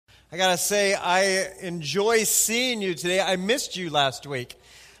I gotta say, I enjoy seeing you today. I missed you last week.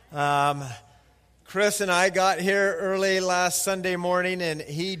 Chris and I got here early last Sunday morning, and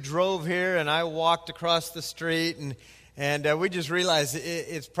he drove here, and I walked across the street, and we just realized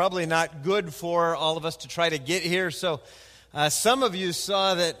it's probably not good for all of us to try to get here. So some of you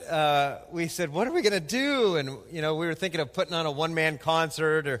saw that we said, what are we going to do? And, we were thinking of putting on a one-man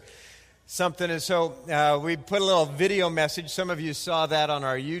concert or something. And so we put a little video message. Some of you saw that on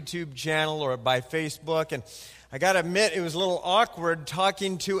our YouTube channel or by Facebook. And I got to admit, it was a little awkward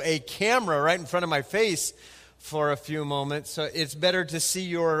talking to a camera right in front of my face for a few moments. So it's better to see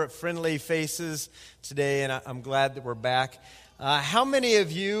your friendly faces today, and I'm glad that we're back. How many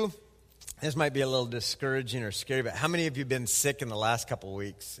of you, this might be a little discouraging or scary, but how many of you have been sick in the last couple of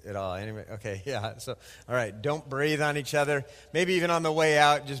weeks at all? Anyway, okay, yeah. So, all right, don't breathe on each other. Maybe even on the way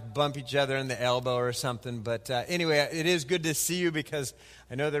out, just bump each other in the elbow or something. But anyway, it is good to see you because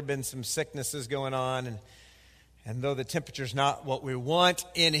I know there have been some sicknesses going on, and though the temperature's not what we want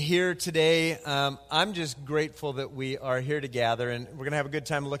in here today, I'm just grateful that we are here to gather, and we're going to have a good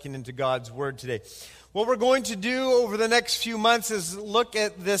time looking into God's Word today. What we're going to do over the next few months is look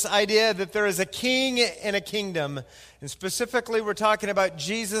at this idea that there is a king and a kingdom. And specifically, we're talking about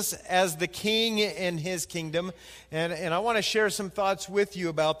Jesus as the king in his kingdom. And I want to share some thoughts with you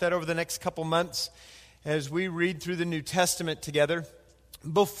about that over the next couple months as we read through the New Testament together.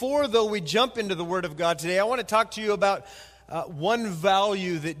 Before, though, we jump into the Word of God today, I want to talk to you about one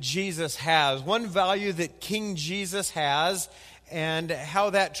value that Jesus has, one value that King Jesus has, and how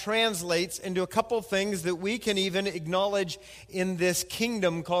that translates into a couple things that we can even acknowledge in this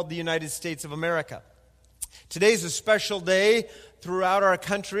kingdom called the United States of America. Today's a special day throughout our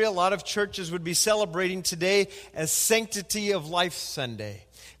country. A lot of churches would be celebrating today as Sanctity of Life Sunday.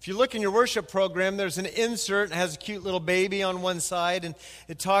 If you look in your worship program, there's an insert that has a cute little baby on one side, and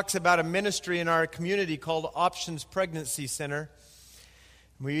it talks about a ministry in our community called Options Pregnancy Center.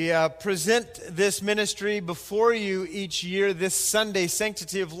 We present this ministry before you each year, this Sunday,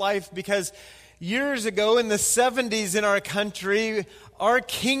 Sanctity of Life, because years ago in the 70s in our country, our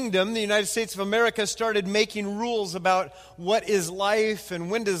kingdom, the United States of America, started making rules about what is life and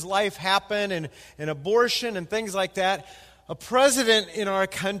when does life happen and abortion and things like that. A president in our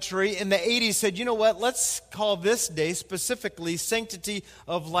country in the 80s said, you know what, let's call this day specifically Sanctity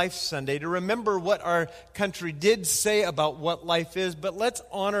of Life Sunday to remember what our country did say about what life is, but let's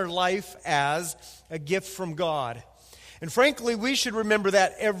honor life as a gift from God. And frankly, we should remember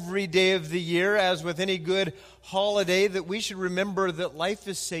that every day of the year, as with any good holiday, that we should remember that life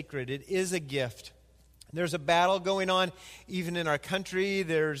is sacred. It is a gift. There's a battle going on even in our country.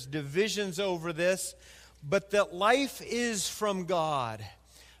 There's divisions over this. But that life is from God.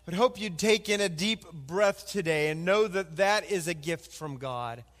 I hope you'd take in a deep breath today and know that that is a gift from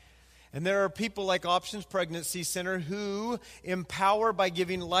God. And there are people like Options Pregnancy Center who empower by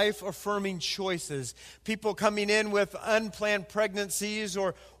giving life-affirming choices. People coming in with unplanned pregnancies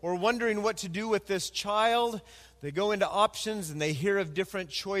or wondering what to do with this child. They go into Options and they hear of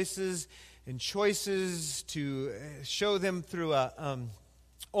different choices and choices to show them through a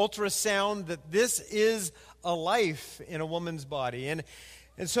ultrasound that this is a life in a woman's body. And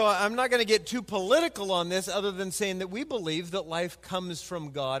so I'm not going to get too political on this other than saying that we believe that life comes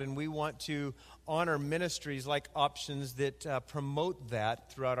from God, and we want to honor ministries like Options that promote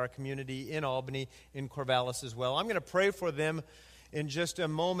that throughout our community in Albany, in Corvallis as well. I'm going to pray for them in just a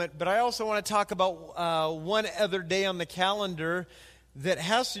moment, but I also want to talk about one other day on the calendar that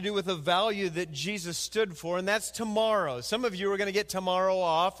has to do with a value that Jesus stood for, and that's tomorrow. Some of you are going to get tomorrow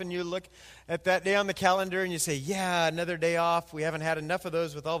off, and you look at that day on the calendar and you say, yeah, another day off. We haven't had enough of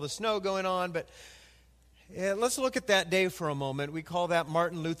those with all the snow going on, but let's look at that day for a moment. We call that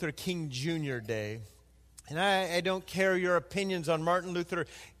Martin Luther King Jr. Day. And I don't care your opinions on Martin Luther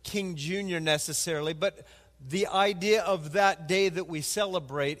King Jr. necessarily, but the idea of that day that we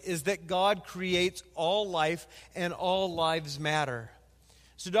celebrate is that God creates all life and all lives matter.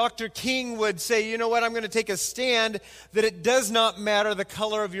 So Dr. King would say, you know what, I'm going to take a stand that it does not matter the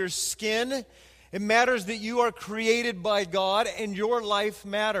color of your skin. It matters that you are created by God and your life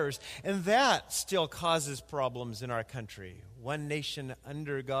matters. And that still causes problems in our country. One nation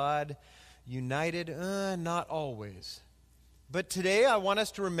under God, united, not always. But today I want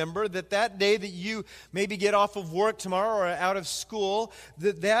us to remember that day that you maybe get off of work tomorrow or out of school,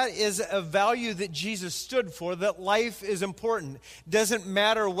 that is a value that Jesus stood for, that life is important. Doesn't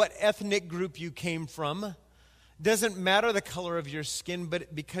matter what ethnic group you came from. Doesn't matter the color of your skin,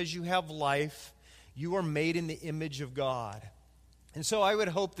 but because you have life, you are made in the image of God. And so I would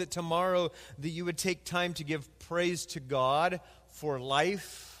hope that tomorrow that you would take time to give praise to God for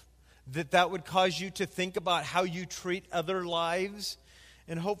life, that would cause you to think about how you treat other lives,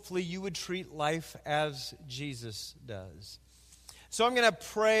 and hopefully you would treat life as Jesus does. So I'm going to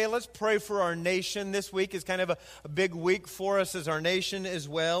pray. Let's pray for our nation. This week is kind of a big week for us as our nation, as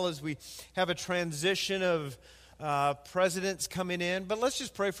well as we have a transition of presidents coming in. But let's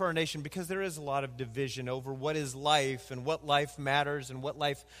just pray for our nation, because there is a lot of division over what is life and what life matters and what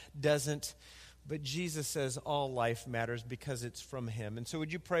life doesn't. But Jesus says all life matters because it's from Him. And so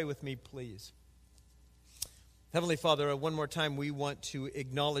would you pray with me, please? Heavenly Father, one more time, we want to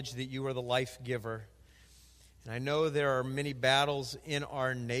acknowledge that you are the life giver. And I know there are many battles in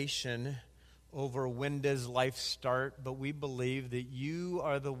our nation over when does life start, but we believe that you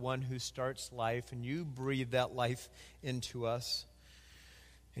are the one who starts life, and you breathe that life into us.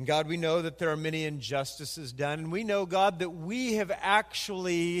 And God, we know that there are many injustices done, and we know, God, that we have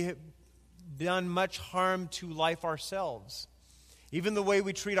actually done much harm to life ourselves. Even the way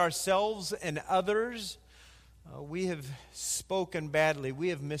we treat ourselves and others, we have spoken badly. We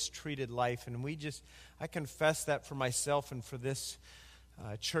have mistreated life, and I confess that for myself and for this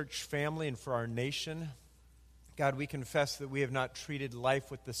church family and for our nation. God, we confess that we have not treated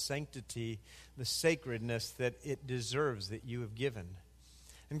life with the sanctity, the sacredness that it deserves, that you have given.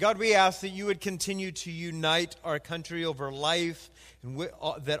 And God, we ask that you would continue to unite our country over life, and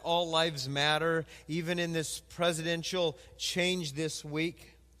that all lives matter, even in this presidential change this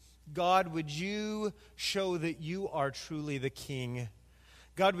week. God, would you show that you are truly the King?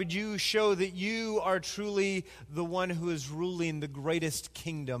 God, would you show that you are truly the one who is ruling the greatest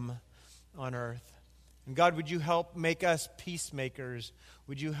kingdom on earth? And God, would you help make us peacemakers?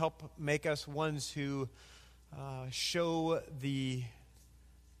 Would you help make us ones who show the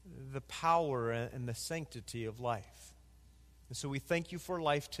power and the sanctity of life? And so we thank you for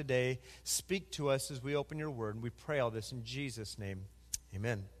life today. Speak to us as we open your word, and we pray all this in Jesus' name.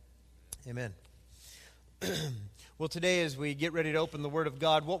 Amen. Amen. Well, today as we get ready to open the Word of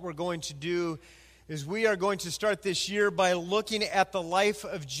God, what we're going to do is we are going to start this year by looking at the life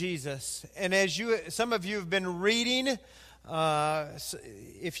of Jesus. And as some of you have been reading,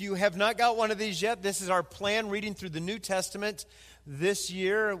 if you have not got one of these yet, this is our plan, reading through the New Testament this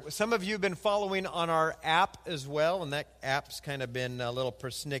year. Some of you have been following on our app as well, and that app's kind of been a little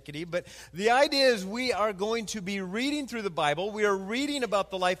persnickety. But the idea is we are going to be reading through the Bible. We are reading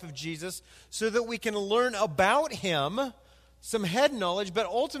about the life of Jesus so that we can learn about Him, some head knowledge, but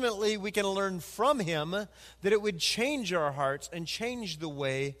ultimately we can learn from Him that it would change our hearts and change the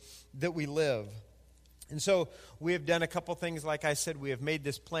way that we live. And so we have done a couple things. Like I said, we have made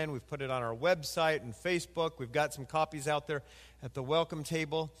this plan. We've put it on our website and Facebook. We've got some copies out there at the welcome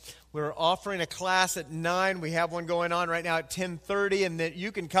table. We're offering a class at 9. We have one going on right now at 10:30, and that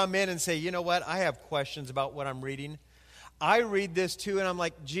you can come in and say, you know what, I have questions about what I'm reading. I read this too, and I'm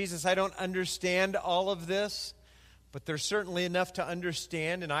like, Jesus, I don't understand all of this, but there's certainly enough to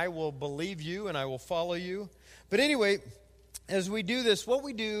understand, and I will believe you, and I will follow you. But anyway, as we do this, what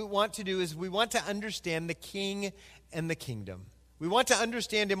we want to do is we want to understand the King and the kingdom. We want to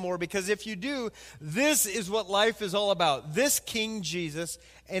understand Him more, because if you do, this is what life is all about. This King Jesus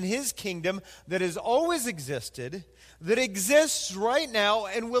and His kingdom that has always existed, that exists right now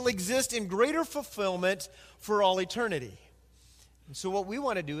and will exist in greater fulfillment for all eternity. And so what we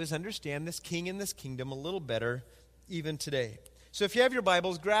want to do is understand this King and this kingdom a little better even today. So if you have your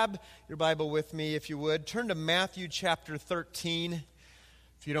Bibles, grab your Bible with me, if you would. Turn to Matthew chapter 13.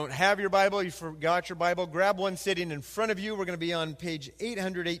 If you don't have your Bible, you forgot your Bible, grab one sitting in front of you. We're going to be on page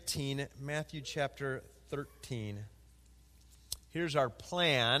 818, Matthew chapter 13. Here's our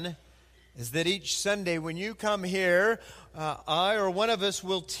plan, is that each Sunday when you come here, I or one of us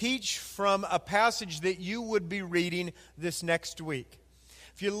will teach from a passage that you would be reading this next week.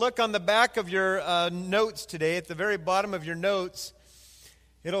 If you look on the back of your notes today, at the very bottom of your notes,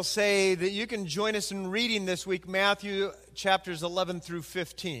 it'll say that you can join us in reading this week Matthew chapters 11 through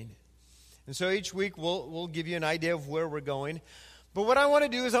 15. And so each week we'll give you an idea of where we're going. But what I want to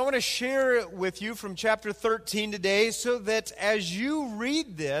do is I want to share it with you from chapter 13 today, so that as you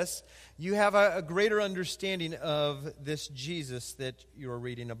read this, you have a greater understanding of this Jesus that you're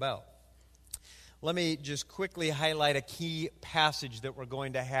reading about. Let me just quickly highlight a key passage that we're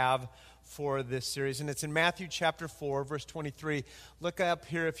going to have for this series, and it's in Matthew chapter 4, verse 23. Look up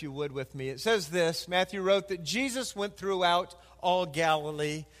here if you would with me. It says this: Matthew wrote that Jesus went throughout all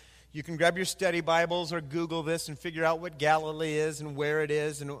Galilee. You can grab your study Bibles or Google this and figure out what Galilee is and where it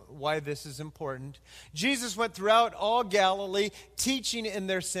is and why this is important. Jesus went throughout all Galilee, teaching in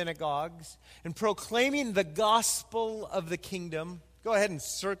their synagogues and proclaiming the gospel of the kingdom, Go ahead and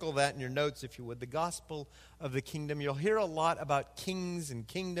circle that in your notes, if you would. The gospel of the kingdom. You'll hear a lot about kings and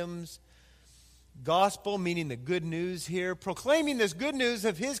kingdoms. Gospel meaning the good news here. Proclaiming this good news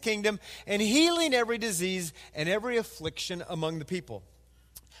of his kingdom and healing every disease and every affliction among the people.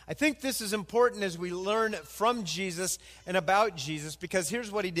 I think this is important as we learn from Jesus and about Jesus, because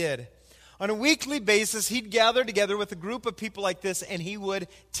here's what he did. On a weekly basis, he'd gather together with a group of people like this, and he would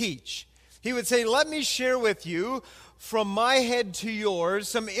teach. He would say, let me share with you from my head to yours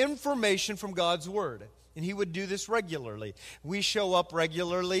some information from God's Word. And he would do this regularly. We show up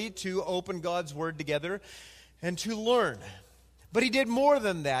regularly to open God's Word together and to learn. But he did more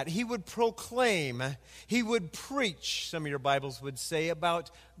than that. He would proclaim, he would preach, some of your Bibles would say, about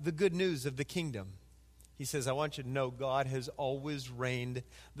the good news of the kingdom. He says, I want you to know God has always reigned.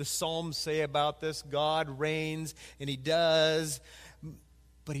 The Psalms say about this, God reigns, and he does.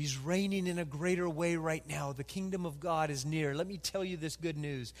 But he's reigning in a greater way right now. The kingdom of God is near. Let me tell you this good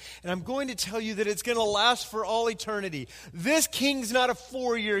news. And I'm going to tell you that it's going to last for all eternity. This king's not a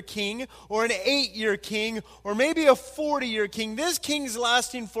 4-year king or an 8-year king or maybe a 40-year king. This king's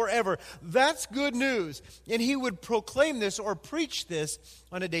lasting forever. That's good news. And he would proclaim this or preach this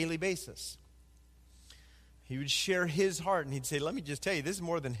on a daily basis. He would share his heart, and he'd say, let me just tell you, this is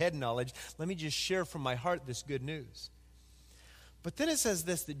more than head knowledge. Let me just share from my heart this good news. But then it says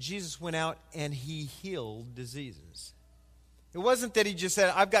this, that Jesus went out and he healed diseases. It wasn't that he just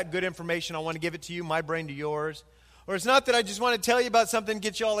said, I've got good information, I want to give it to you, my brain to yours. Or it's not that I just want to tell you about something,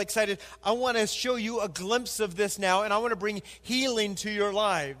 get you all excited. I want to show you a glimpse of this now, and I want to bring healing to your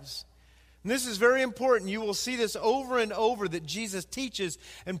lives. And this is very important. You will see this over and over, that Jesus teaches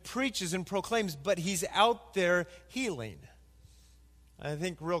and preaches and proclaims, but he's out there healing. I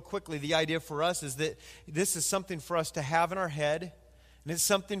think real quickly the idea for us is that this is something for us to have in our head, and it's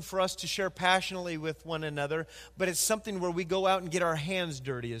something for us to share passionately with one another, but it's something where we go out and get our hands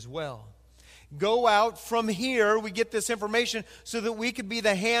dirty as well. Go out from here, we get this information so that we could be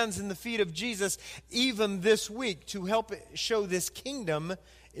the hands and the feet of Jesus even this week to help show this kingdom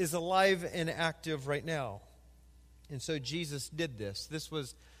is alive and active right now. And so Jesus did this. This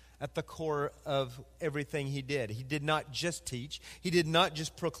was at the core of everything he did. He did not just teach. He did not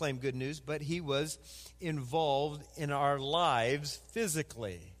just proclaim good news, but he was involved in our lives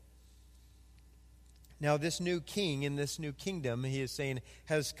physically. Now, this new king in this new kingdom, he is saying,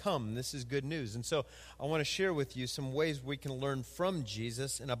 has come. This is good news. And so I want to share with you some ways we can learn from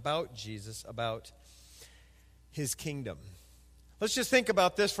Jesus and about Jesus, about his kingdom. Let's just think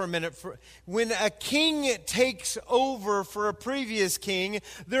about this for a minute. When a king takes over for a previous king,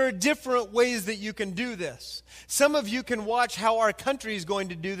 there are different ways that you can do this. Some of you can watch how our country is going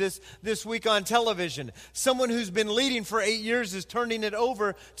to do this week on television. Someone who's been leading for 8 years is turning it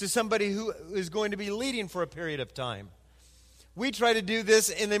over to somebody who is going to be leading for a period of time. We try to do this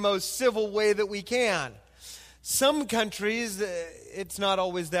in the most civil way that we can. Some countries, it's not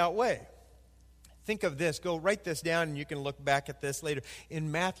always that way. Think of this. Go write this down, and you can look back at this later.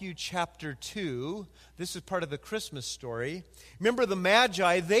 In Matthew chapter 2, this is part of the Christmas story. Remember the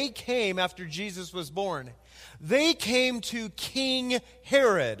Magi, they came after Jesus was born. They came to King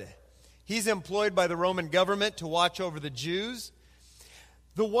Herod. He's employed by the Roman government to watch over the Jews.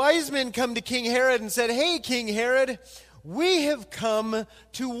 The wise men come to King Herod and said, hey, King Herod, we have come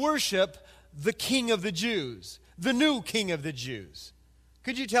to worship the King of the Jews, the new King of the Jews.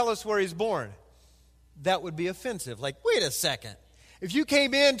 Could you tell us where he's born? That would be offensive. Like, wait a second. If you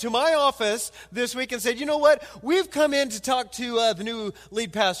came into my office this week and said, you know what, we've come in to talk to the new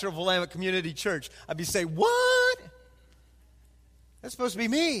lead pastor of Willamette Community Church, I'd be saying, what? That's supposed to be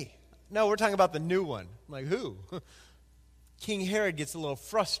me. No, we're talking about the new one. I'm like, who? King Herod gets a little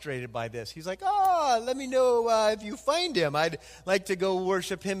frustrated by this. He's like, let me know if you find him. I'd like to go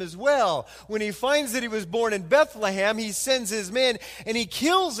worship him as well. When he finds that he was born in Bethlehem, he sends his men and he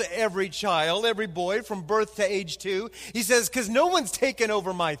kills every child, every boy from birth to age 2. He says, because no one's taken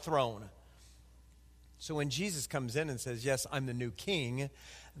over my throne. So when Jesus comes in and says, yes, I'm the new king,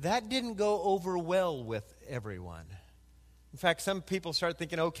 that didn't go over well with everyone. In fact, some people start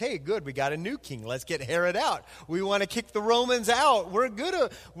thinking, okay, good, we got a new king. Let's get Herod out. We want to kick the Romans out. We're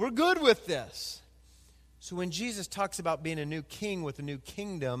good with this. So when Jesus talks about being a new king with a new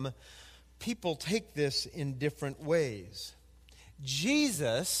kingdom, people take this in different ways.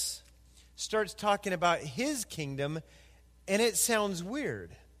 Jesus starts talking about his kingdom, and it sounds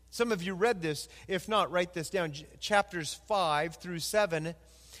weird. Some of you read this. If not, write this down. Chapters 5 through 7.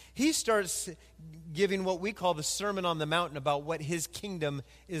 He starts giving what we call the Sermon on the Mountain about what his kingdom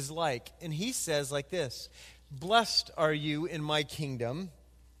is like. And he says like this, blessed are you in my kingdom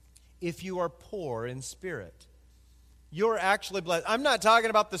if you are poor in spirit. You're actually blessed. I'm not talking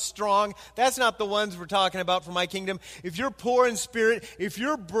about the strong. That's not the ones we're talking about for my kingdom. If you're poor in spirit, if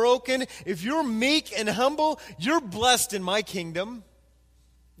you're broken, if you're meek and humble, you're blessed in my kingdom.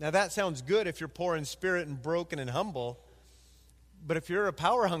 Now that sounds good if you're poor in spirit and broken and humble. But if you're a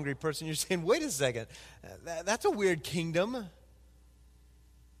power-hungry person, you're saying, wait a second, that's a weird kingdom.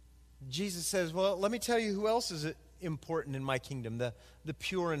 Jesus says, well, let me tell you who else is important in my kingdom, the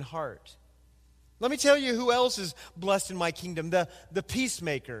pure in heart. Let me tell you who else is blessed in my kingdom, the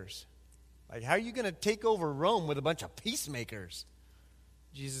peacemakers. Like, how are you going to take over Rome with a bunch of peacemakers?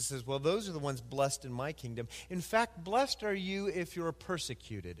 Jesus says, well, those are the ones blessed in my kingdom. In fact, blessed are you if you're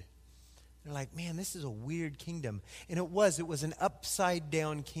persecuted. They're like, man, this is a weird kingdom. And it was an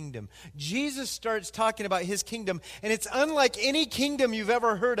upside-down kingdom. Jesus starts talking about his kingdom, and it's unlike any kingdom you've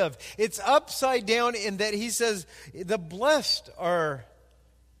ever heard of. It's upside down in that he says the blessed are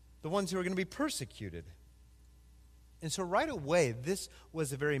the ones who are going to be persecuted. And so right away, this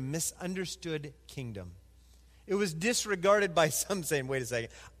was a very misunderstood kingdom. It was disregarded by some, saying, wait a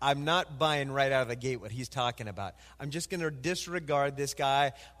second, I'm not buying right out of the gate what he's talking about. I'm just going to disregard this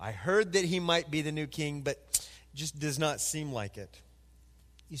guy. I heard that he might be the new king, but just does not seem like it.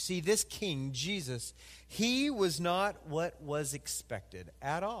 You see, this king, Jesus, he was not what was expected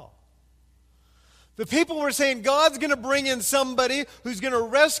at all. The people were saying, God's going to bring in somebody who's going to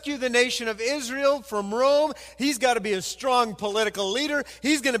rescue the nation of Israel from Rome. He's got to be a strong political leader.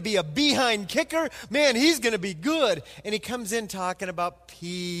 He's going to be a behind kicker. Man, he's going to be good. And he comes in talking about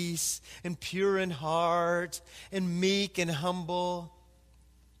peace and pure in heart and meek and humble.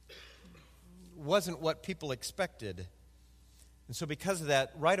 Wasn't what people expected. And so because of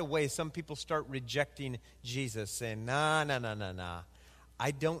that, right away, some people start rejecting Jesus, saying, nah. I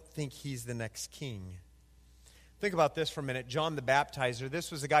don't think he's the next king. Think about this for a minute. John the Baptizer,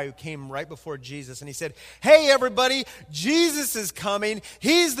 this was the guy who came right before Jesus, and he said, hey, everybody, Jesus is coming.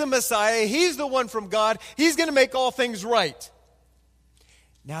 He's the Messiah. He's the one from God. He's going to make all things right.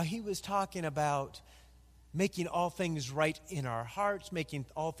 Now, he was talking about making all things right in our hearts, making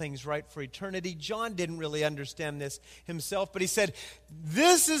all things right for eternity. John didn't really understand this himself, but he said,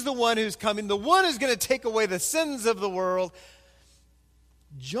 this is the one who's coming, the one who's going to take away the sins of the world.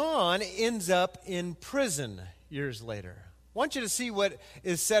 John ends up in prison years later. I want you to see what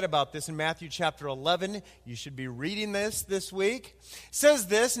is said about this in Matthew chapter 11. You should be reading this week. It says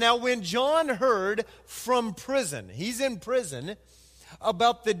this, now when John heard from prison, he's in prison,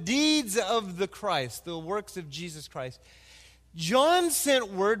 about the deeds of the Christ, the works of Jesus Christ, John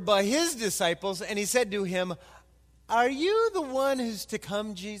sent word by his disciples, and he said to him, are you the one who's to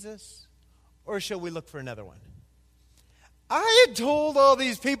come, Jesus? Or shall we look for another one? I had told all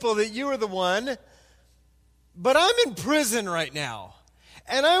these people that you were the one, but I'm in prison right now.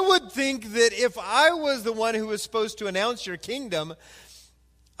 And I would think that if I was the one who was supposed to announce your kingdom,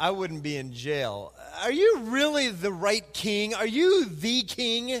 I wouldn't be in jail. Are you really the right king? Are you the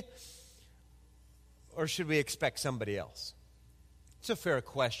king? Or should we expect somebody else? It's a fair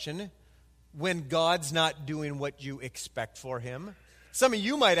question when God's not doing what you expect for him. Some of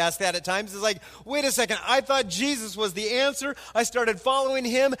you might ask that at times. It's like, wait a second, I thought Jesus was the answer. I started following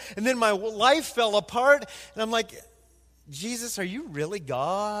him, and then my life fell apart. And I'm like, Jesus, are you really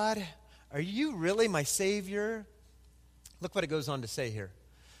God? Are you really my Savior? Look what it goes on to say here.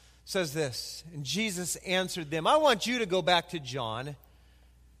 It says this, and Jesus answered them, I want you to go back to John.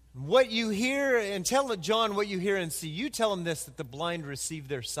 What you hear, and tell John what you hear and see. You tell him this, that the blind receive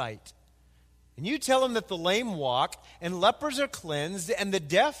their sight. And you tell them that the lame walk, and lepers are cleansed, and the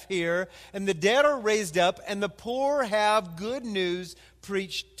deaf hear, and the dead are raised up, and the poor have good news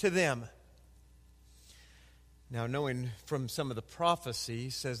preached to them. Now, knowing from some of the prophecy,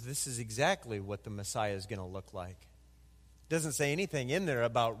 says this is exactly what the Messiah is going to look like. It doesn't say anything in there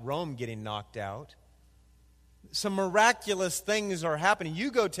about Rome getting knocked out. Some miraculous things are happening.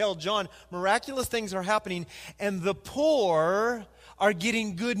 You go tell John, miraculous things are happening, and the poor are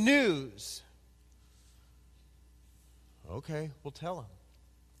getting good news. Okay, we'll tell him.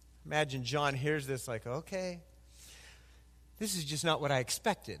 Imagine John hears this like, okay, this is just not what I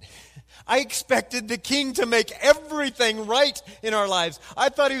expected. I expected the king to make everything right in our lives. I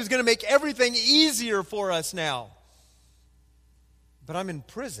thought he was going to make everything easier for us now. But I'm in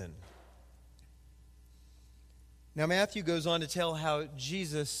prison. Now Matthew goes on to tell how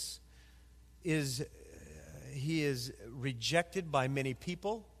Jesus is rejected by many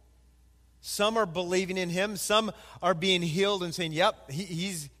people. Some are believing in him. Some are being healed and saying, yep,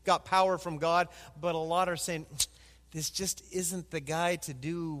 he's got power from God. But a lot are saying, this just isn't the guy to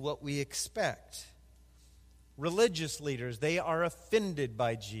do what we expect. religious leaders, they are offended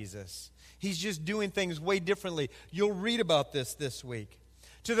by Jesus. He's just doing things way differently. You'll read about this week.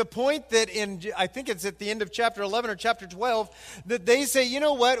 To the point that I think it's at the end of chapter 11 or chapter 12, that they say, you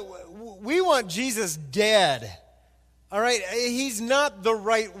know what, we want Jesus dead. All right, he's not the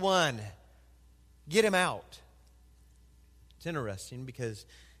right one. Get him out. It's interesting because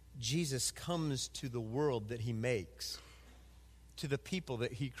Jesus comes to the world that he makes, to the people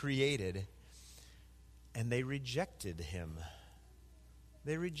that he created, and they rejected him.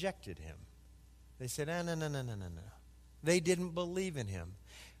 They rejected him. They said, no. They didn't believe in him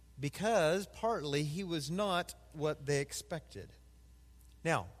because partly he was not what they expected.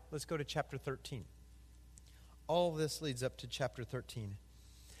 Now, let's go to chapter 13. All this leads up to chapter 13.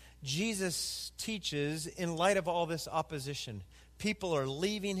 Jesus teaches in light of all this opposition. People are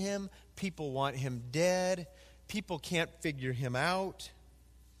leaving him. People want him dead. People can't figure him out.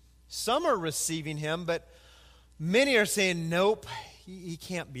 Some are receiving him, but many are saying, nope, he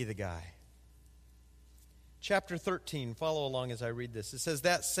can't be the guy. Chapter 13, follow along as I read this. It says,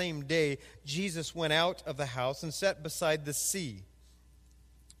 that same day, Jesus went out of the house and sat beside the sea.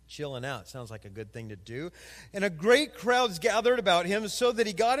 Chilling out. Sounds like a good thing to do. And a great crowd gathered about him, so that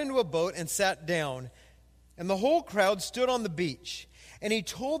he got into a boat and sat down. And the whole crowd stood on the beach. And he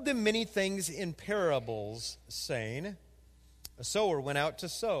told them many things in parables, saying, a sower went out to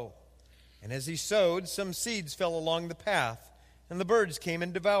sow. And as he sowed, some seeds fell along the path, and the birds came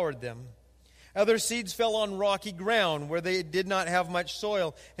and devoured them. Other seeds fell on rocky ground, where they did not have much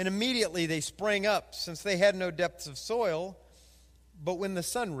soil, and immediately they sprang up, since they had no depths of soil. But when the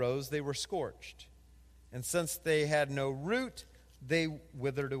sun rose, they were scorched. And since they had no root, they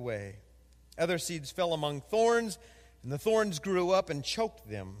withered away. Other seeds fell among thorns, and the thorns grew up and choked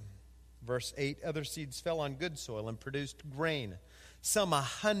them. Verse 8, other seeds fell on good soil and produced grain, some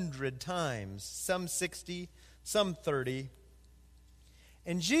 100 times, some 60, some 30.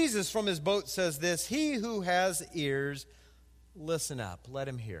 And Jesus from his boat says this, he who has ears, listen up, let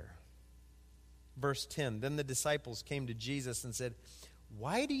him hear. Verse 10, then the disciples came to Jesus and said,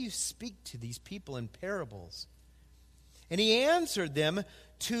 why do you speak to these people in parables? And he answered them,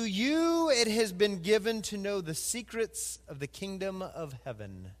 to you it has been given to know the secrets of the kingdom of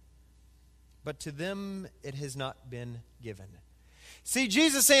heaven, but to them it has not been given. See,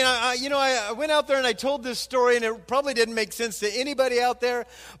 Jesus saying, I went out there and I told this story, and it probably didn't make sense to anybody out there,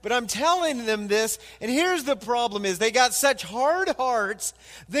 but I'm telling them this, and here's the problem is they got such hard hearts,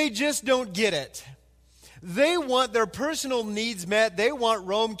 they just don't get it. They want their personal needs met. They want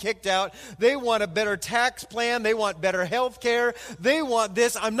Rome kicked out. They want a better tax plan. They want better health care. They want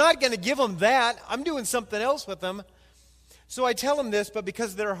this. I'm not going to give them that. I'm doing something else with them. So I tell them this, but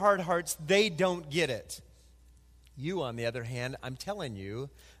because of their hard hearts, they don't get it. You, on the other hand, I'm telling you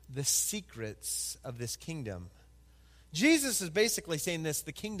the secrets of this kingdom. Jesus is basically saying this,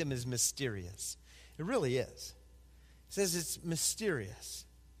 the kingdom is mysterious. It really is. He says it's mysterious.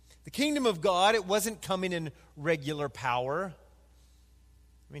 The kingdom of God, it wasn't coming in regular power.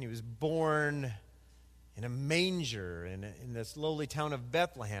 I mean, he was born in a manger in this lowly town of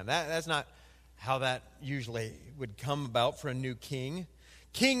Bethlehem. That's not how that usually would come about for a new king.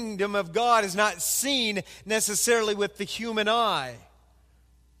 Kingdom of God is not seen necessarily with the human eye.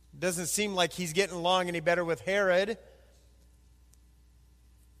 It doesn't seem like he's getting along any better with Herod.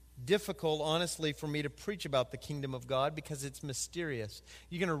 Difficult, honestly, for me to preach about the kingdom of God because it's mysterious.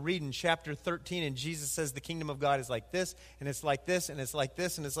 You're going to read in chapter 13, and Jesus says the kingdom of God is like this, and it's like this, and it's like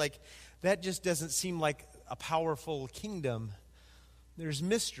this, and it's like, that just doesn't seem like a powerful kingdom. There's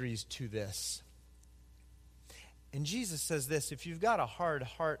mysteries to this. And Jesus says this, if you've got a hard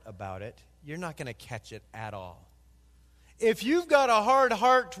heart about it, you're not going to catch it at all. If you've got a hard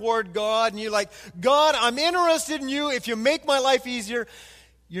heart toward God, and you're like, God, I'm interested in you, if you make my life easier,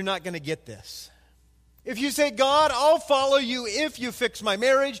 you're not going to get this. If you say, God, I'll follow you if you fix my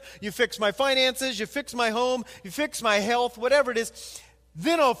marriage, you fix my finances, you fix my home, you fix my health, whatever it is,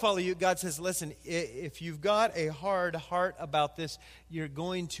 then I'll follow you. God says, listen, if you've got a hard heart about this, you're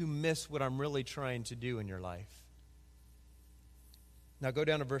going to miss what I'm really trying to do in your life. Now go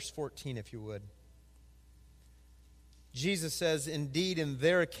down to verse 14 if you would. Jesus says, indeed, in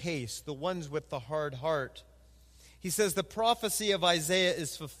their case, the ones with the hard heart, he says the prophecy of Isaiah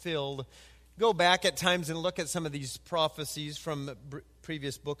is fulfilled. Go back at times and look at some of these prophecies from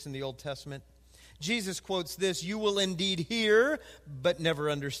previous books in the Old Testament. Jesus quotes this, you will indeed hear, but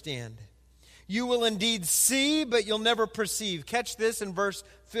never understand. You will indeed see, but you'll never perceive. Catch this in verse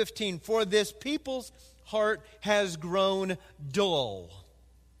 15. For this people's heart has grown dull.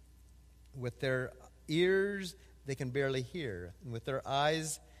 With their ears, they can barely hear. And with their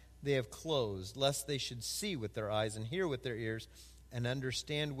eyes, they have closed, lest they should see with their eyes and hear with their ears and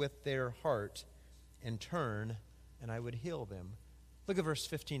understand with their heart and turn, and I would heal them. Look at verse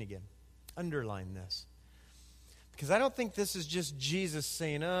 15 again. Underline this. Because I don't think this is just Jesus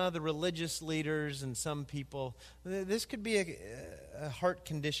saying, the religious leaders and some people. This could be a heart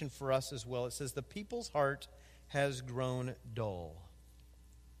condition for us as well. It says, the people's heart has grown dull.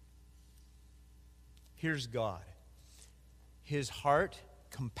 Here's God. His heart,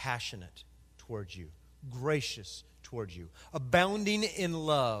 compassionate towards you, gracious towards you, abounding in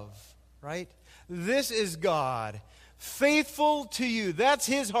love, right? This is God, faithful to you. That's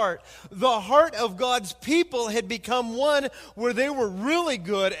His heart. The heart of God's people had become one where they were really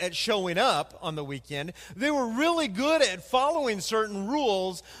good at showing up on the weekend. They were really good at following certain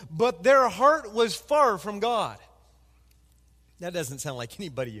rules, but their heart was far from God. That doesn't sound like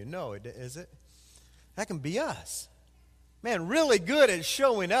anybody you know, is it? That can be us. Man, really good at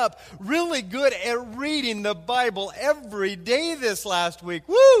showing up, really good at reading the Bible every day this last week.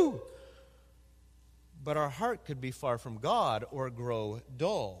 Woo! But our heart could be far from God or grow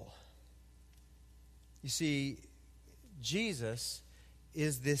dull. You see, Jesus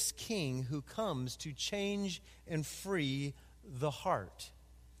is this king who comes to change and free the heart.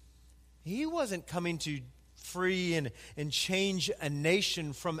 He wasn't coming to free and change a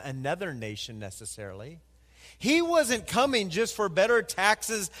nation from another nation necessarily. He wasn't coming just for better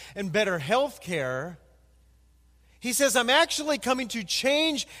taxes and better health care. He says, I'm actually coming to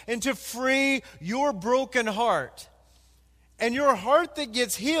change and to free your broken heart. And your heart that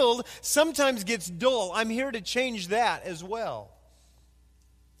gets healed sometimes gets dull. I'm here to change that as well.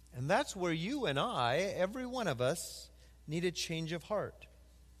 And that's where you and I, every one of us, need a change of heart.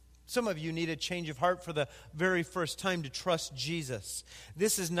 Some of you need a change of heart for the very first time to trust Jesus.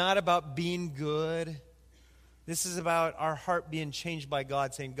 This is not about being good. This is about our heart being changed by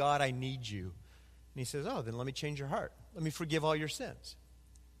God, saying, God, I need you. And He says, then let me change your heart. Let me forgive all your sins.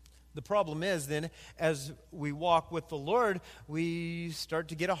 The problem is then, as we walk with the Lord, we start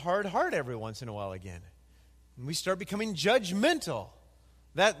to get a hard heart every once in a while again. And we start becoming judgmental.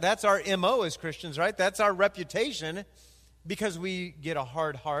 That's our MO as Christians, right? That's our reputation. Because we get a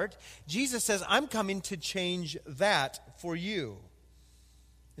hard heart, Jesus says, I'm coming to change that for you.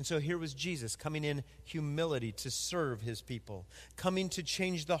 And so here was Jesus coming in humility to serve His people, coming to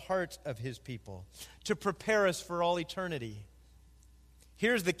change the heart of His people, to prepare us for all eternity.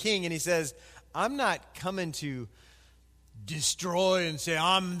 Here's the king, and He says, I'm not coming to destroy and say,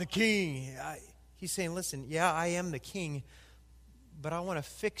 I'm the king. He's saying, listen, yeah, I am the king, but I want to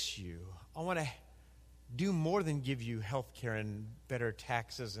fix you. I want to do more than give you health care and better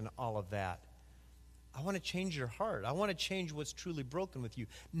taxes and all of that. I want to change your heart. I want to change what's truly broken with you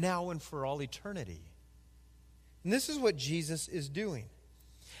now and for all eternity. And this is what Jesus is doing.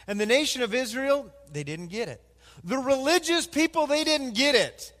 And the nation of Israel, they didn't get it. The religious people, they didn't get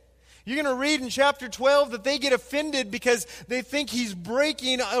it. You're going to read in chapter 12 that they get offended because they think He's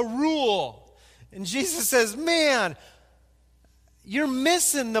breaking a rule. And Jesus says, man, you're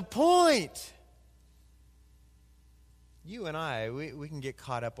missing the point. You and I, we can get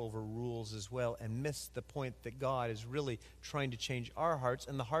caught up over rules as well and miss the point that God is really trying to change our hearts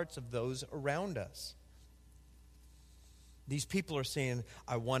and the hearts of those around us. These people are saying,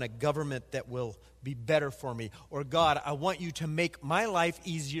 I want a government that will be better for me. Or, God, I want you to make my life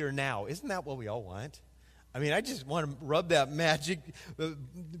easier now. Isn't that what we all want? I mean, I just want to rub that magic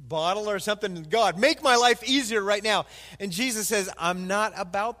bottle or something. God, make my life easier right now. And Jesus says, I'm not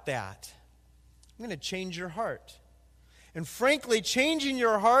about that. I'm going to change your heart. And frankly, changing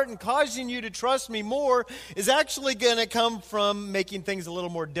your heart and causing you to trust me more is actually going to come from making things a little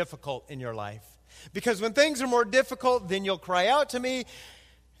more difficult in your life. Because when things are more difficult, then you'll cry out to me,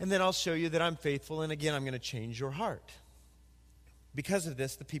 and then I'll show you that I'm faithful, and again, I'm going to change your heart. Because of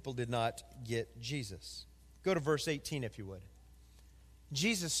this, the people did not get Jesus. Go to verse 18, if you would.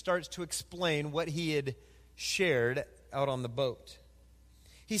 Jesus starts to explain what He had shared out on the boat.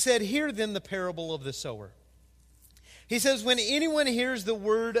 He said, hear then the parable of the sower. He says, when anyone hears the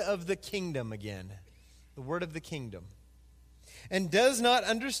word of the kingdom again, the word of the kingdom, and does not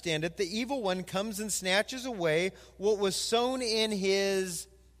understand it, the evil one comes and snatches away what was sown in his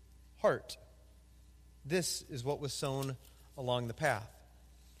heart. This is what was sown along the path.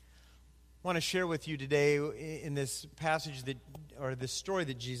 I want to share with you today in this passage or this story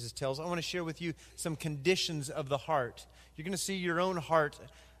that Jesus tells, I want to share with you some conditions of the heart. You're going to see your own heart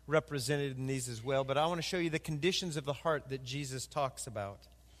represented in these as well, but I want to show you the conditions of the heart that Jesus talks about.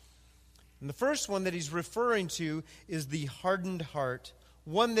 And the first one that He's referring to is the hardened heart,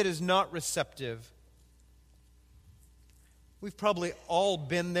 one that is not receptive. We've probably all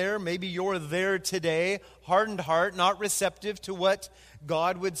been there. Maybe you're there today, hardened heart, not receptive to what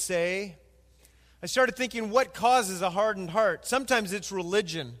God would say. I started thinking, what causes a hardened heart? Sometimes it's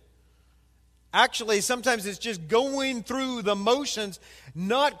religion. Actually, sometimes it's just going through the motions,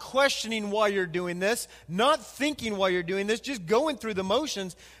 not questioning why you're doing this, not thinking why you're doing this, just going through the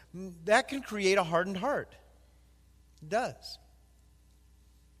motions. That can create a hardened heart. It does.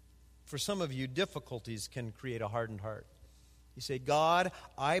 For some of you, difficulties can create a hardened heart. You say, God,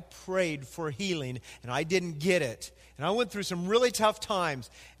 I prayed for healing and I didn't get it. And I went through some really tough times.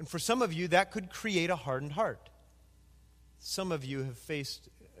 And for some of you, that could create a hardened heart. Some of you have faced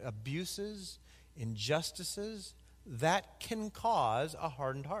abuses, injustices. That can cause a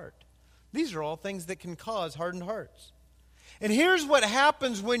hardened heart. These are all things that can cause hardened hearts. And here's what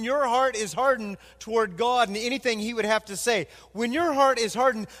happens when your heart is hardened toward God and anything He would have to say. When your heart is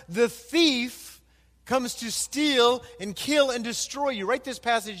hardened, the thief comes to steal and kill and destroy you. Write this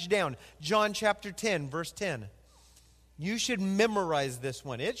passage down. John chapter 10, verse 10. You should memorize this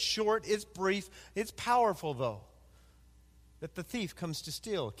one. It's short, it's brief, it's powerful though. That the thief comes to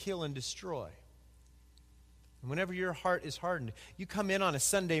steal, kill, and destroy. And whenever your heart is hardened, you come in on a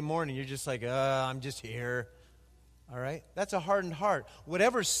Sunday morning, you're just like, I'm just here. All right? That's a hardened heart.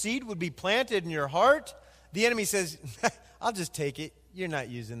 Whatever seed would be planted in your heart, the enemy says, I'll just take it. You're not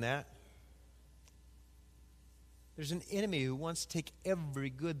using that. There's an enemy who wants to take every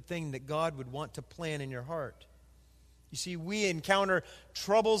good thing that God would want to plant in your heart. You see, we encounter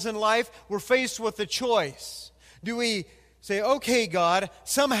troubles in life. We're faced with a choice. Do we say, okay, God,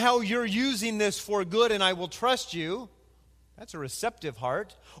 somehow you're using this for good and I will trust you? That's a receptive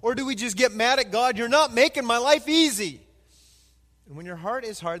heart. Or do we just get mad at God? You're not making my life easy. And when your heart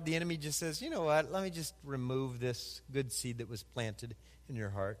is hard, the enemy just says, you know what, let me just remove this good seed that was planted in your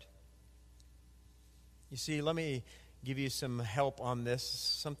heart. You see, let me give you some help on this,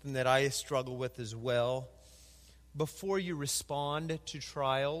 something that I struggle with as well. Before you respond to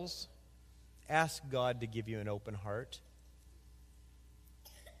trials, ask God to give you an open heart.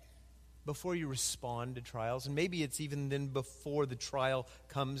 Before you respond to trials, and maybe it's even then before the trial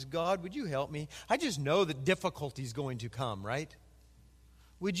comes, God, would you help me? I just know that difficulty is going to come, right?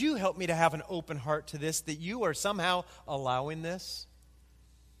 Would you help me to have an open heart to this, that you are somehow allowing this?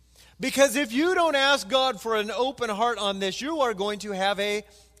 Because if you don't ask God for an open heart on this, you are going to have a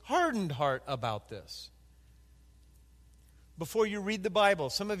hardened heart about this. Before you read the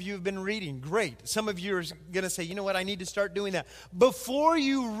Bible, some of you have been reading, great. Some of you are going to say, you know what, I need to start doing that. Before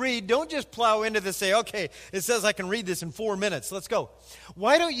you read, don't just plow into this, say, okay, it says I can read this in 4 minutes, let's go.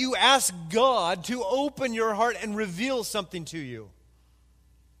 Why don't you ask God to open your heart and reveal something to you?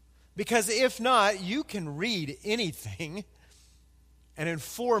 Because if not, you can read anything, and in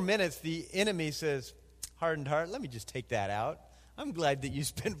 4 minutes, the enemy says, hardened heart, let me just take that out. I'm glad that you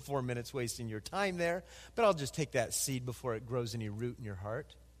spent 4 minutes wasting your time there, but I'll just take that seed before it grows any root in your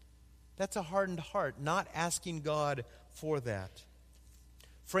heart. That's a hardened heart, not asking God for that.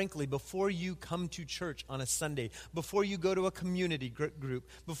 Frankly, before you come to church on a Sunday, before you go to a community group,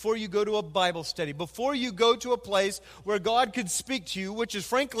 before you go to a Bible study, before you go to a place where God could speak to you, which is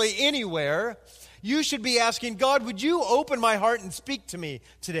frankly anywhere, you should be asking, God, would you open my heart and speak to me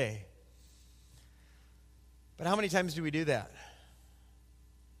today? But how many times do we do that?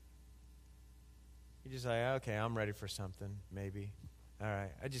 You just say, okay, I'm ready for something, maybe. All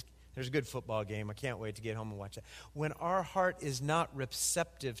right, there's a good football game. I can't wait to get home and watch it. When our heart is not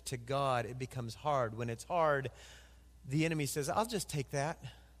receptive to God, it becomes hard. When it's hard, the enemy says, I'll just take that.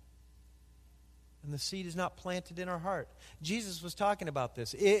 And the seed is not planted in our heart. Jesus was talking about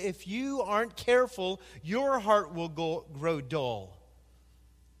this. If you aren't careful, your heart will grow dull.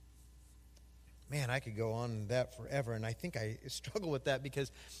 Man, I could go on that forever, and I think I struggle with that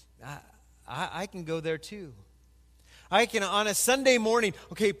because I can go there too. I can, on a Sunday morning,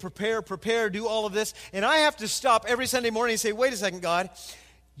 okay, prepare, do all of this, and I have to stop every Sunday morning and say, wait a second, God,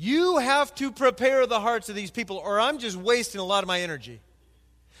 you have to prepare the hearts of these people, or I'm just wasting a lot of my energy.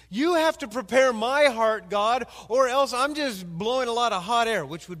 You have to prepare my heart, God, or else I'm just blowing a lot of hot air,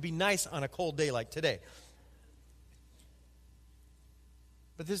 which would be nice on a cold day like today.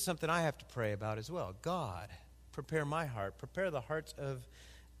 But this is something I have to pray about as well. God, prepare my heart, prepare the hearts of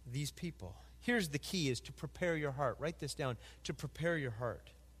these people. Here's the key, is to prepare your heart. Write this down, to prepare your heart.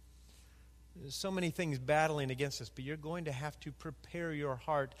 There's so many things battling against us, but you're going to have to prepare your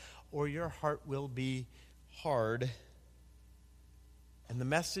heart, or your heart will be hard, and the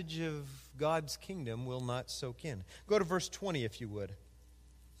message of God's kingdom will not soak in. Go to verse 20, if you would.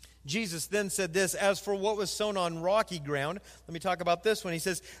 Jesus then said this, as for what was sown on rocky ground, let me talk about this one. He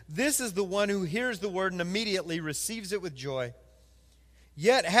says, this is the one who hears the word and immediately receives it with joy,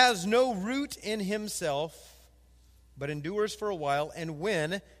 yet has no root in himself, but endures for a while. And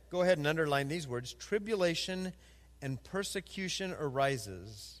when, go ahead and underline these words, tribulation and persecution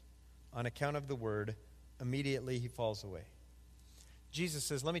arises on account of the word, immediately he falls away. Jesus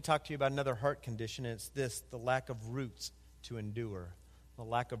says, let me talk to you about another heart condition, and it's this, the lack of roots to endure. The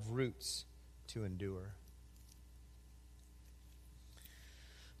lack of roots to endure.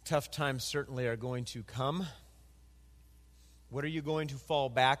 Tough times certainly are going to come. What are you going to fall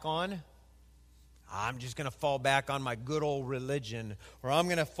back on? I'm just going to fall back on my good old religion, or I'm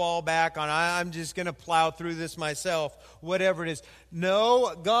going to fall back on, I'm just going to plow through this myself, whatever it is.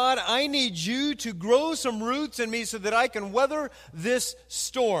 No, God, I need you to grow some roots in me so that I can weather this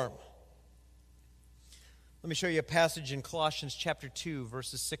storm. Let me show you a passage in Colossians chapter 2,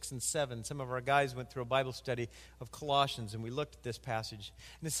 verses 6 and 7. Some of our guys went through a Bible study of Colossians, and we looked at this passage.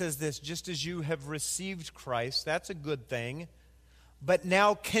 And it says this, just as you have received Christ, that's a good thing, but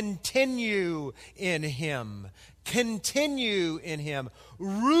now continue in him. Continue in him.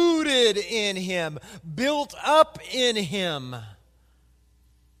 Rooted in him. Built up in him.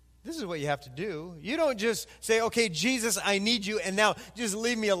 This is what you have to do. You don't just say, okay, Jesus, I need you, and now just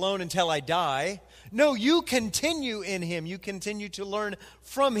leave me alone until I die. No, you continue in him. You continue to learn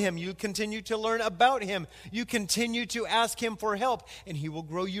from him. You continue to learn about him. You continue to ask him for help, and he will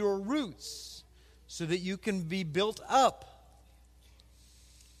grow your roots so that you can be built up.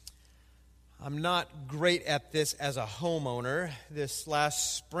 I'm not great at this as a homeowner. This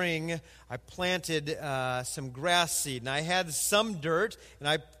last spring, I planted some grass seed, and I had some dirt, and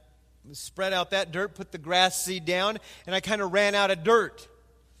I spread out that dirt, put the grass seed down, and I kind of ran out of dirt.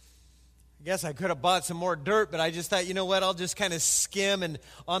 I guess I could have bought some more dirt, but I just thought, you know what, I'll just kind of skim and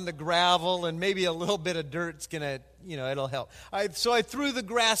on the gravel, and maybe a little bit of dirt's going to, it'll help. So I threw the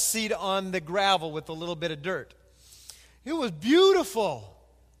grass seed on the gravel with a little bit of dirt. It was beautiful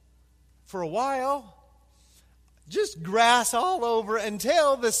for a while. Just grass all over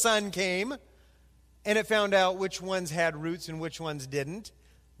until the sun came, and it found out which ones had roots and which ones didn't.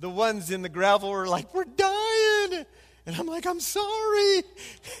 The ones in the gravel were like, we're dying. And I'm like, I'm sorry.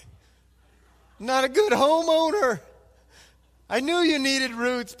 Not a good homeowner. I knew you needed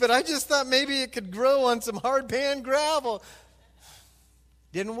roots, but I just thought maybe it could grow on some hard pan gravel.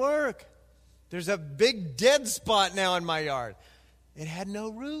 Didn't work. There's a big dead spot now in my yard. It had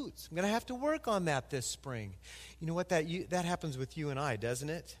no roots. I'm going to have to work on that this spring. You know what? That happens with you and I, doesn't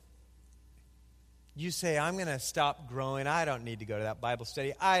it? You say, I'm going to stop growing. I don't need to go to that Bible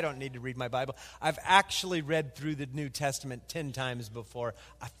study. I don't need to read my Bible. I've actually read through the New Testament 10 times before.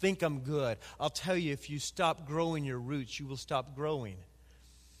 I think I'm good. I'll tell you, if you stop growing your roots, you will stop growing.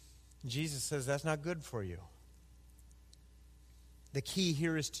 Jesus says that's not good for you. The key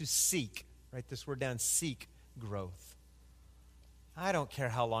here is to seek. Write this word down, seek growth. I don't care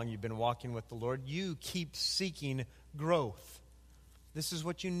how long you've been walking with the Lord. You keep seeking growth. This is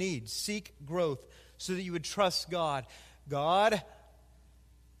what you need. Seek growth so that you would trust God. God,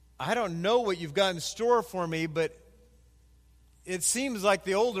 I don't know what you've got in store for me, but it seems like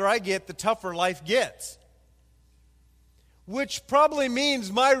the older I get, the tougher life gets. Which probably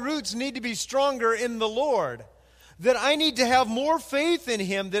means my roots need to be stronger in the Lord. That I need to have more faith in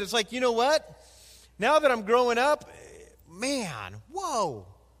him. That it's like, you know what? Now that I'm growing up, man, whoa.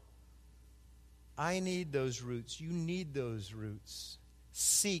 I need those roots. You need those roots.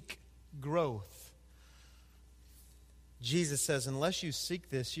 Seek growth. Jesus says, unless you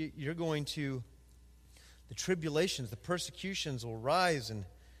seek this, you're going to, the tribulations, the persecutions will rise,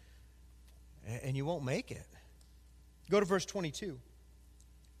 and you won't make it. Go to verse 22.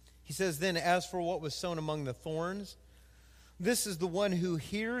 He says, then, as for what was sown among the thorns, this is the one who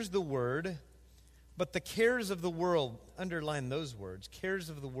hears the word, but the cares of the world, underline those words, cares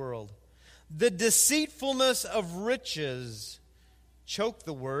of the world, the deceitfulness of riches choke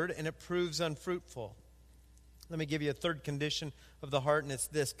the word, and it proves unfruitful. Let me give you a third condition of the heart, and it's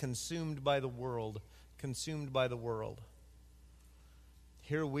this, consumed by the world. Consumed by the world.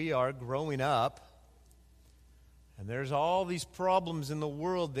 Here we are growing up, and there's all these problems in the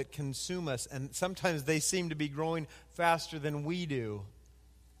world that consume us, and sometimes they seem to be growing faster than we do.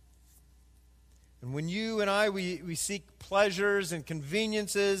 And when you and I, we seek pleasures and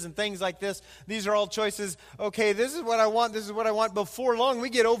conveniences and things like this, these are all choices. Okay, this is what I want, this is what I want. Before long,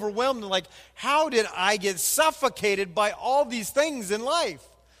 we get overwhelmed and like, how did I get suffocated by all these things in life?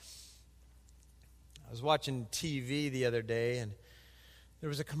 I was watching TV the other day, and there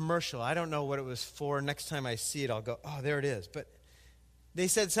was a commercial. I don't know what it was for. Next time I see it, I'll go, oh, there it is. But They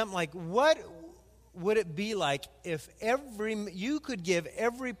said something like, what would it be like if you could give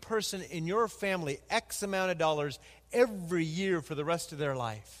every person in your family X amount of dollars every year for the rest of their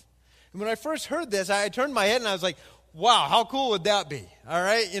life? And when I first heard this, I turned my head and I was like, wow, how cool would that be? All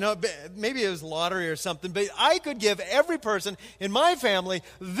right, maybe it was lottery or something, but I could give every person in my family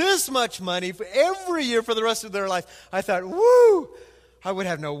this much money for every year for the rest of their life. I thought, woo, I would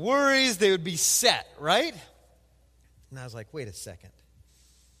have no worries. They would be set, right? And I was like, wait a second.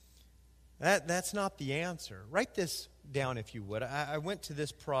 That's not the answer. Write this down if you would. I went to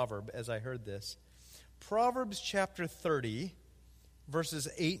this proverb as I heard this. Proverbs chapter 30, verses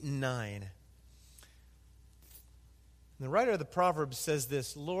 8 and 9. And the writer of the Proverbs says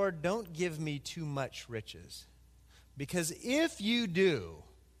this, Lord, don't give me too much riches, because if you do,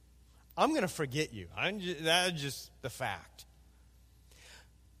 I'm going to forget you. That's just the fact.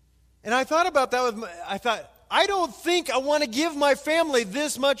 And I thought about that I don't think I want to give my family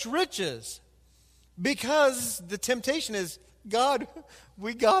this much riches, because the temptation is, God,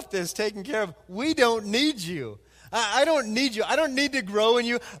 we got this taken care of. We don't need you. I don't need you. I don't need to grow in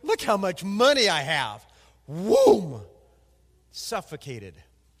you. Look how much money I have. Whoom! Suffocated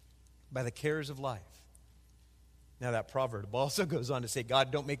by the cares of life. Now that proverb also goes on to say,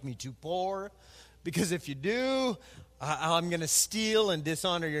 God, don't make me too poor, because if you do, I'm going to steal and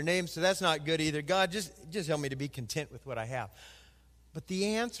dishonor your name, so that's not good either. God, just help me to be content with what I have. But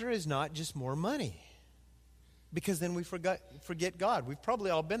the answer is not just more money, because then we forget God. We've probably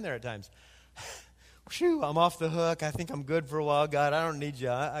all been there at times. Whew, I'm off the hook. I think I'm good for a while. God, I don't need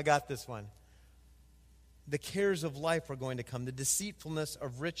you. I got this one. The cares of life are going to come. The deceitfulness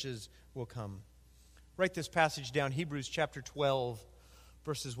of riches will come. Write this passage down, Hebrews chapter 12,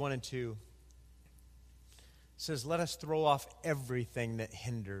 verses 1 and 2. It says, let us throw off everything that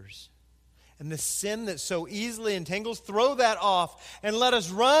hinders, and the sin that so easily entangles, throw that off, and let us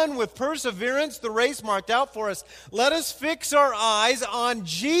run with perseverance the race marked out for us. Let us fix our eyes on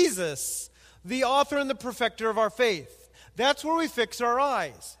Jesus, the author and the perfecter of our faith. That's where we fix our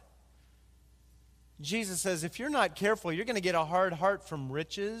eyes. Jesus says, if you're not careful, you're going to get a hard heart from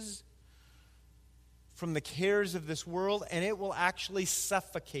riches, from the cares of this world, and it will actually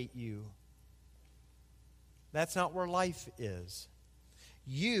suffocate you. That's not where life is.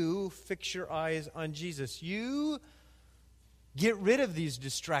 You fix your eyes on Jesus. You get rid of these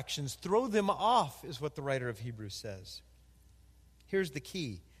distractions. Throw them off, is what the writer of Hebrews says. Here's the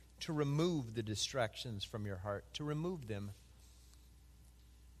key: to remove the distractions from your heart, to remove them.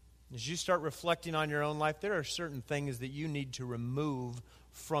 As you start reflecting on your own life, there are certain things that you need to remove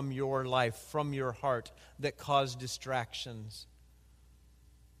from your life, from your heart, that cause distractions,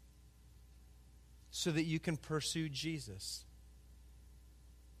 so that you can pursue Jesus.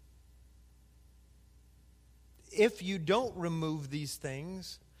 If you don't remove these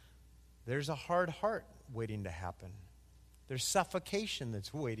things, there's a hard heart waiting to happen. There's suffocation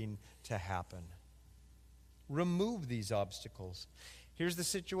that's waiting to happen. Remove these obstacles. Here's the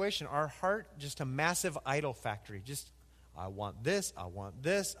situation. Our heart, just a massive idol factory. Just, I want this, I want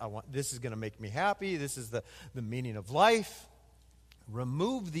this, this is going to make me happy. This is the meaning of life.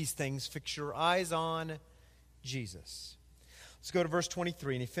 Remove these things. Fix your eyes on Jesus. Let's go to verse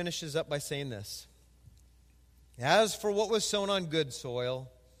 23, and he finishes up by saying this. As for what was sown on good soil,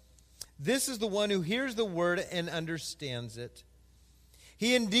 this is the one who hears the word and understands it.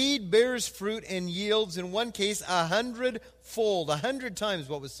 He indeed bears fruit and yields, in one case, 100-fold, 100 times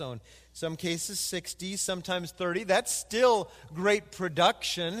what was sown. Some cases 60, sometimes 30. That's still great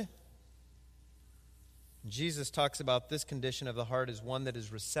production. Jesus talks about this condition of the heart as one that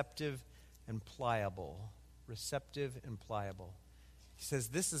is receptive and pliable. Receptive and pliable. He says,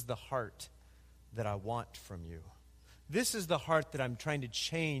 this is the heart that I want from you. This is the heart that I'm trying to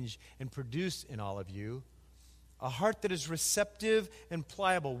change and produce in all of you. A heart that is receptive and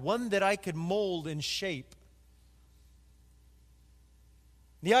pliable. One that I could mold and shape.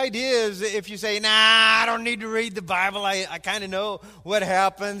 The idea is, if you say, I don't need to read the Bible. I kind of know what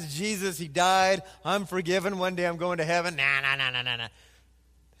happens. Jesus, he died. I'm forgiven. One day I'm going to heaven. Nah.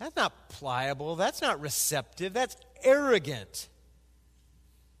 That's not pliable. That's not receptive. That's arrogant.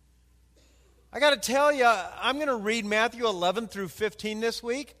 I got to tell you, I'm going to read Matthew 11 through 15 this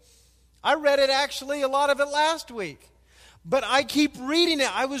week. I read it actually, a lot of it last week. But I keep reading it.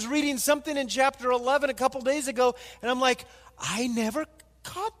 I was reading something in chapter 11 a couple days ago, and I'm like, I never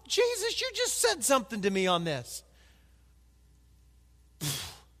caught Jesus. You just said something to me on this.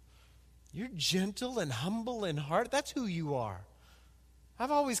 You're gentle and humble in heart. That's who you are.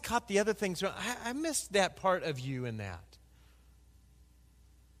 I've always caught the other things wrong. I missed that part of you in that.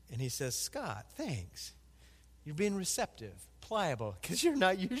 And he says, Scott, thanks. You're being receptive, pliable, because you're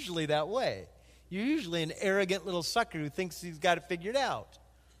not usually that way. You're usually an arrogant little sucker who thinks he's got it figured out.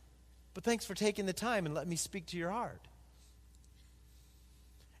 But thanks for taking the time and letting me speak to your heart.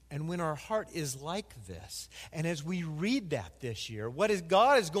 And when our heart is like this, and as we read that this year,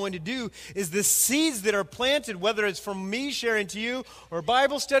 God is going to do is the seeds that are planted, whether it's from me sharing to you, or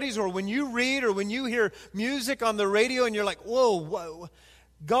Bible studies, or when you read, or when you hear music on the radio, and you're like, whoa,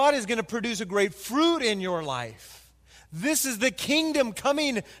 God is going to produce a great fruit in your life. This is the kingdom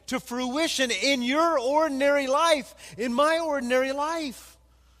coming to fruition in your ordinary life, in my ordinary life.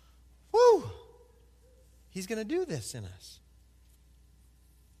 Woo! He's going to do this in us.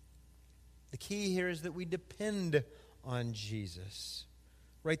 The key here is that we depend on Jesus.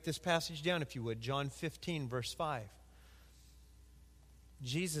 Write this passage down if you would. John 15, verse 5.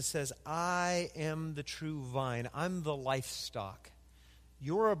 Jesus says, I am the true vine. I'm the livestock.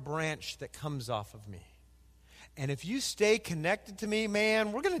 You're a branch that comes off of me. And if you stay connected to me,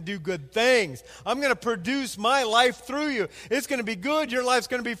 man, we're going to do good things. I'm going to produce my life through you. It's going to be good. Your life's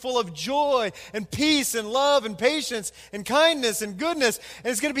going to be full of joy and peace and love and patience and kindness and goodness. And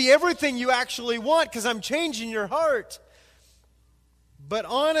it's going to be everything you actually want because I'm changing your heart. But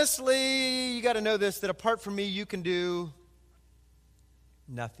honestly, you got to know this, that apart from me, you can do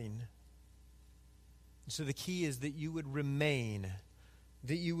nothing. So the key is that you would remain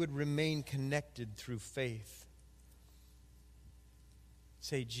connected through faith.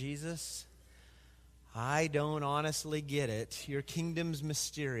 Say, Jesus, I don't honestly get it. Your kingdom's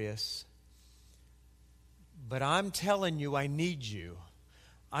mysterious. But I'm telling you, I need you.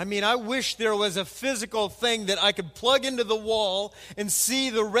 I mean, I wish there was a physical thing that I could plug into the wall and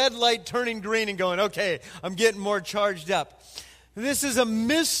see the red light turning green and going, okay, I'm getting more charged up. This is a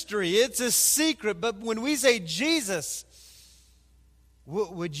mystery. It's a secret. But when we say, Jesus,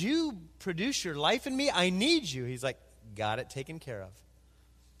 would you produce your life in me? I need you. He's like, got it taken care of.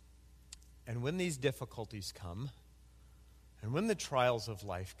 And when these difficulties come, and when the trials of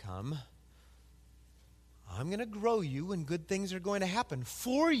life come, I'm going to grow you and good things are going to happen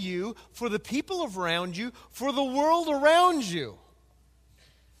for you, for the people around you, for the world around you.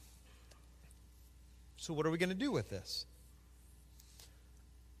 So what are we going to do with this?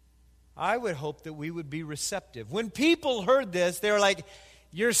 I would hope that we would be receptive. When people heard this, they were like,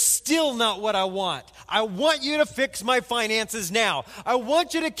 you're still not what I want. I want you to fix my finances now. I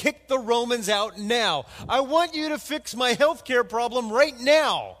want you to kick the Romans out now. I want you to fix my health care problem right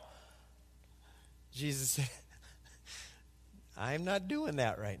now. Jesus said, I'm not doing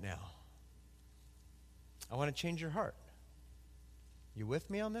that right now. I want to change your heart. You with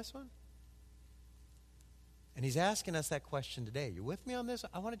me on this one? And he's asking us that question today. You with me on this?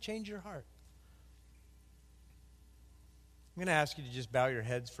 I want to change your heart. I'm going to ask you to just bow your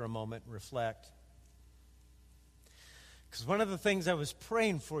heads for a moment and reflect. Because one of the things I was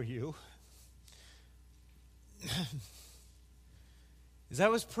praying for you is I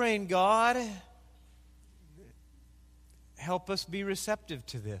was praying, God, help us be receptive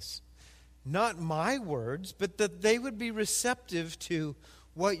to this. Not my words, but that they would be receptive to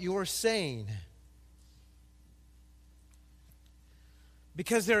what you're saying.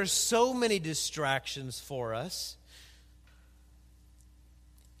 Because there are so many distractions for us.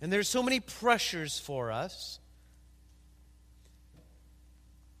 And there's so many pressures for us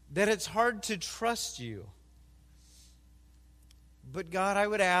that it's hard to trust you. But God, I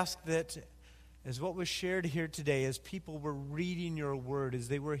would ask that as what was shared here today, as people were reading your word, as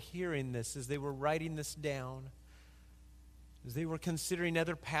they were hearing this, as they were writing this down, as they were considering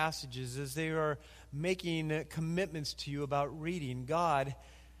other passages, as they were making commitments to you about reading, God,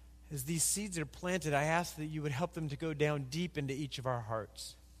 as these seeds are planted, I ask that you would help them to go down deep into each of our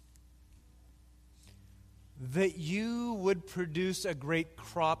hearts. That you would produce a great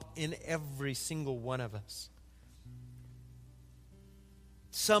crop in every single one of us.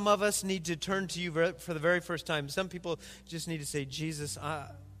 Some of us need to turn to you for the very first time. Some people just need to say, Jesus,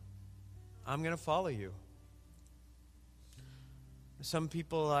 I'm going to follow you. Some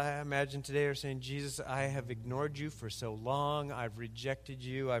people, I imagine today, are saying, Jesus, I have ignored you for so long. I've rejected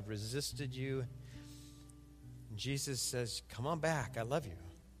you. I've resisted you. And Jesus says, come on back. I love you.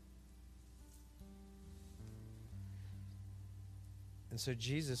 And so,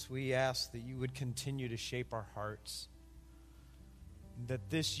 Jesus, we ask that you would continue to shape our hearts. That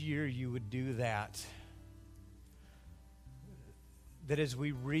this year you would do that. That as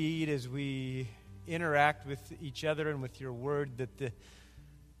we read, as we interact with each other and with your word, that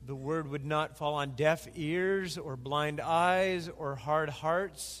the word would not fall on deaf ears or blind eyes or hard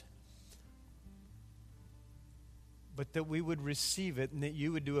hearts, but that we would receive it and that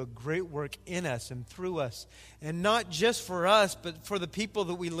you would do a great work in us and through us. And not just for us, but for the people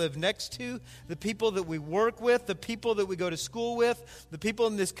that we live next to, the people that we work with, the people that we go to school with, the people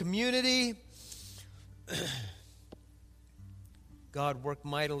in this community. God, work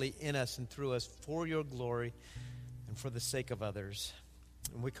mightily in us and through us for your glory and for the sake of others.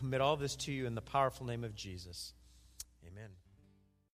 And we commit all this to you in the powerful name of Jesus. Amen.